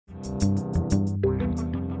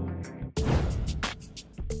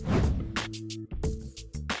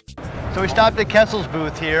So we stopped at Kessil's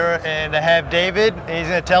booth here, and I have David, and he's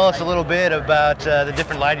going to tell us a little bit about the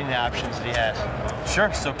different lighting options that he has.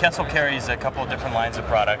 Sure. So Kessil carries a couple of different lines of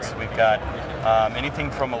products. We've got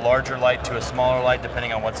anything from a larger light to a smaller light,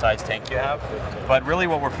 depending on what size tank you have. But really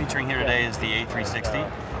what we're featuring here today is the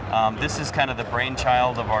A360. This is kind of the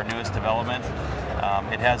brainchild of our newest development.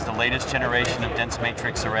 It has the latest generation of dense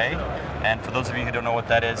matrix array, and for those of you who don't know what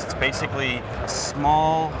that is, it's basically a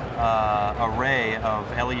small array of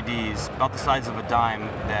LEDs about the size of a dime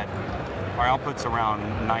that our output's around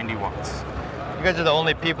 90 watts. You guys are the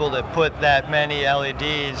only people that put that many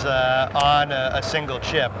LEDs on a single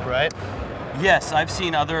chip, right? Yes, I've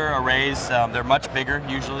seen other arrays. They're much bigger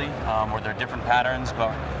usually, or they're different patterns,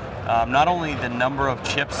 but not only the number of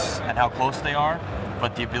chips and how close they are,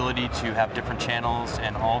 but the ability to have different channels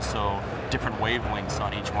and also different wavelengths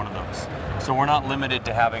on each one of those. So we're not limited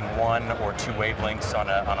to having one or two wavelengths on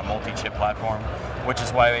a multi-chip platform, which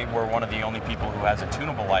is why we're one of the only people who has a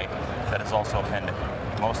tunable light that is also a pendant.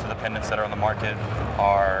 Most of the pendants that are on the market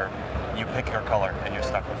are, you pick your color and you're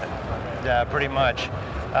stuck with it. Yeah, pretty much.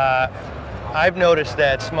 I've noticed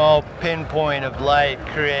that small pinpoint of light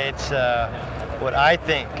creates what I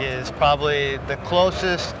think is probably the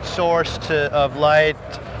closest source of light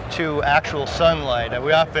to actual sunlight.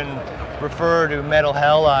 We often refer to metal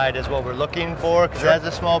halide as what we're looking for because it has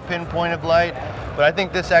a small pinpoint of light, but I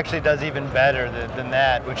think this actually does even better than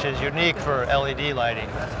that, which is unique for LED lighting.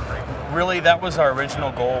 Really, that was our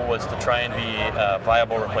original goal, was to try and be a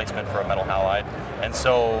viable replacement for a metal halide, and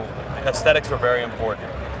so aesthetics were very important.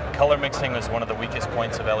 Color mixing is one of the weakest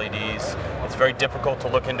points of LEDs. It's very difficult to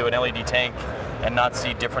look into an LED tank and not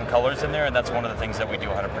see different colors in there, and that's one of the things that we do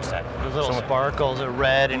 100%. Those little sparkles of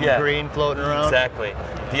red and green floating around? Exactly.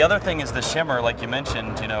 The other thing is the shimmer, like you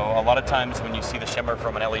mentioned. You know, a lot of times when you see the shimmer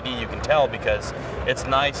from an LED, you can tell because it's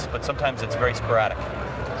nice, but sometimes it's very sporadic.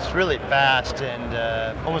 It's really fast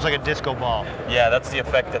and almost like a disco ball. Yeah, that's the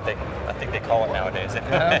effect that I think they call it nowadays.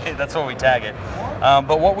 That's what we tag it.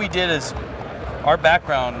 But what we did is, our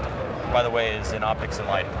background, by the way, is in optics and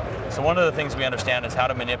lighting. So one of the things we understand is how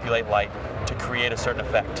to manipulate light to create a certain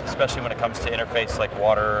effect, especially when it comes to interface like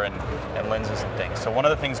water and lenses and things. So one of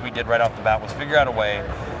the things we did right off the bat was figure out a way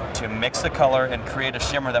to mix the color and create a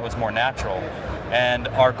shimmer that was more natural. And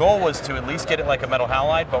our goal was to at least get it like a metal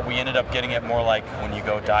halide, but we ended up getting it more like when you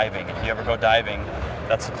go diving. If you ever go diving,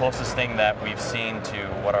 that's the closest thing that we've seen to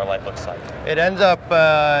what our light looks like. It ends up,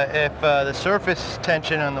 if the surface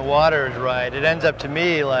tension on the water is right, it ends up to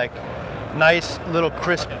me like nice little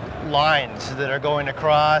crisp lines that are going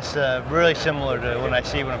across, really similar to when I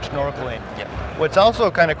see when I'm snorkeling. Yep. What's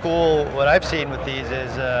also kind of cool, what I've seen with these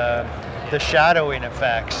is the shadowing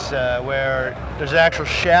effects, where there's an actual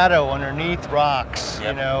shadow underneath rocks,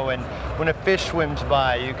 you know, and when a fish swims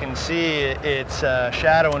by, you can see its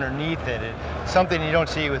shadow underneath it. It's something you don't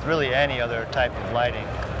see with really any other type of lighting.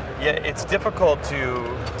 Yeah, it's difficult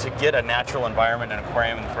to get a natural environment in an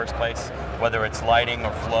aquarium in the first place, whether it's lighting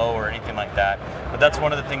or flow or anything like that. But that's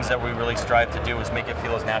one of the things that we really strive to do, is make it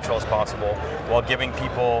feel as natural as possible while giving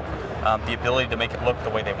people the ability to make it look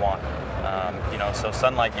the way they want. You know, so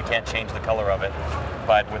sunlight, you can't change the color of it,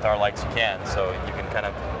 but with our lights you can. So you can kind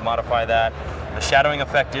of modify that. The shadowing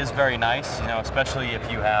effect is very nice, you know, especially if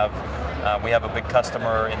you have, we have a big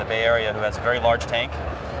customer in the Bay Area who has a very large tank,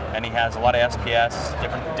 and he has a lot of SPS,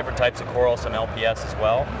 different types of coral, some LPS as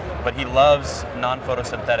well, but he loves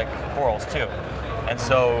non-photosynthetic corals too. And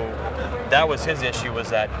so that was his issue, was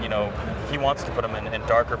that, you know, he wants to put them in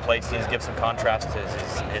darker places, give some contrast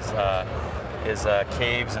to his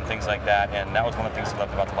caves and things like that, and that was one of the things he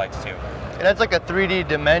loved about the lights too. It adds like a 3D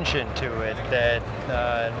dimension to it, that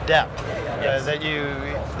depth,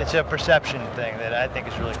 that it's a perception thing that I think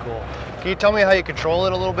is really cool. Can you tell me how you control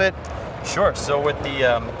it a little bit? Sure. So with the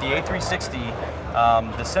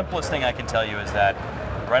A360, the simplest thing I can tell you is that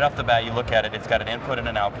right off the bat, you look at it, it's got an input and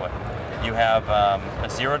an output. You have a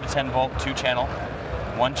 0 to 10 volt 2-channel.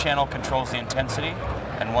 One channel controls the intensity,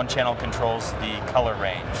 and one channel controls the color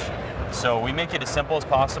range. So we make it as simple as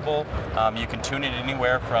possible. You can tune it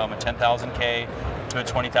anywhere from a 10,000K to a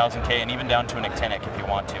 20,000K, and even down to an Actinic if you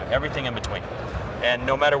want to. Everything in between. And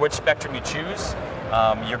no matter which spectrum you choose,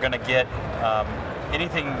 you're going to get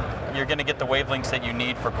you're going to get the wavelengths that you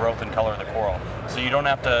need for growth and color of the coral. So you don't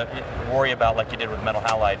have to worry about, like you did with metal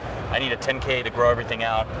halide, I need a 10K to grow everything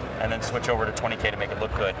out and then switch over to 20K to make it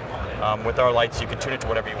look good. With our lights, you can tune it to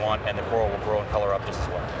whatever you want, and the coral will grow and color up just as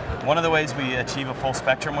well. One of the ways we achieve a full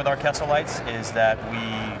spectrum with our Kessil lights is that we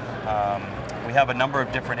have a number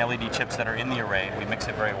of different LED chips that are in the array. We mix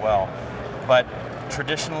it very well. But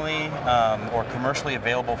traditionally or commercially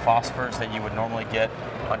available phosphors that you would normally get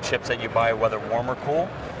on chips that you buy, whether warm or cool,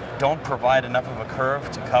 don't provide enough of a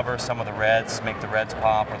curve to cover some of the reds, make the reds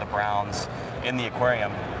pop or the browns in the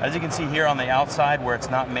aquarium. As you can see here on the outside where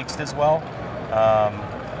it's not mixed as well,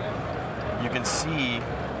 you can see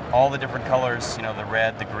all the different colors, you know, the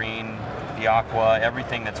red, the green, the aqua,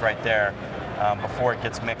 everything that's right there before it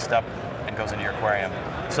gets mixed up and goes into your aquarium.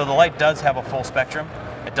 So the light does have a full spectrum.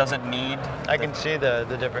 It doesn't need... I can see the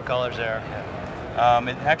different colors there.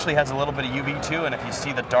 It actually has a little bit of UV too, and if you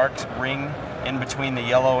see the dark ring in between the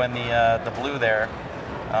yellow and the blue there,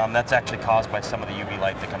 that's actually caused by some of the UV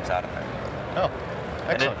light that comes out of it. Oh,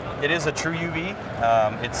 excellent. It is a true UV.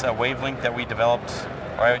 It's a wavelength that we developed,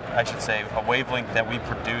 or I should say, a wavelength that we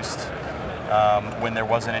produced when there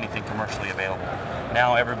wasn't anything commercially available.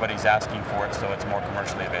 Now everybody's asking for it, so it's more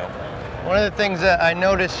commercially available. One of the things that I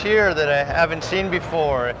noticed here that I haven't seen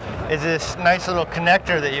before is this nice little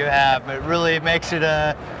connector that you have. It really makes it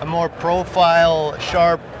a more profile,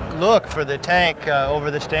 sharp look for the tank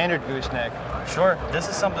over the standard gooseneck. Sure. This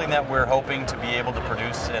is something that we're hoping to be able to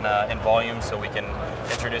produce in volume so we can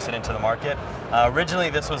introduce it into the market.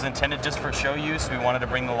 Originally this was intended just for show use. We wanted to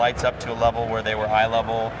bring the lights up to a level where they were eye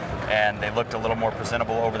level and they looked a little more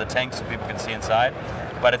presentable over the tank so people can see inside.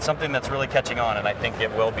 But it's something that's really catching on, and I think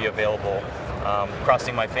it will be available.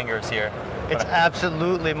 Crossing my fingers here. It's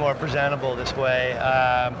absolutely more presentable this way.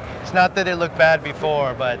 It's not that it looked bad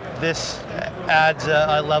before, but this adds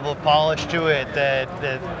a level of polish to it that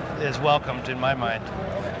is welcomed in my mind.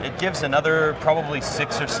 It gives another probably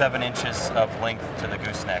 6 or 7 inches of length to the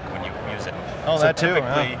gooseneck when you use it. Oh, so that too.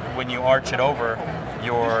 Typically, when you arch it over,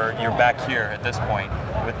 you're back here at this point.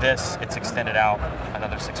 With this, it's extended out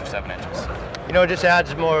another 6 or 7 inches. You know, it just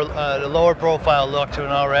adds more a lower profile look to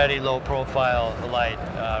an already low profile light,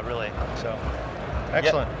 really. So,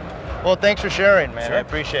 excellent. Yep. Well, thanks for sharing, man. Sure. I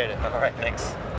appreciate it. All right, thanks.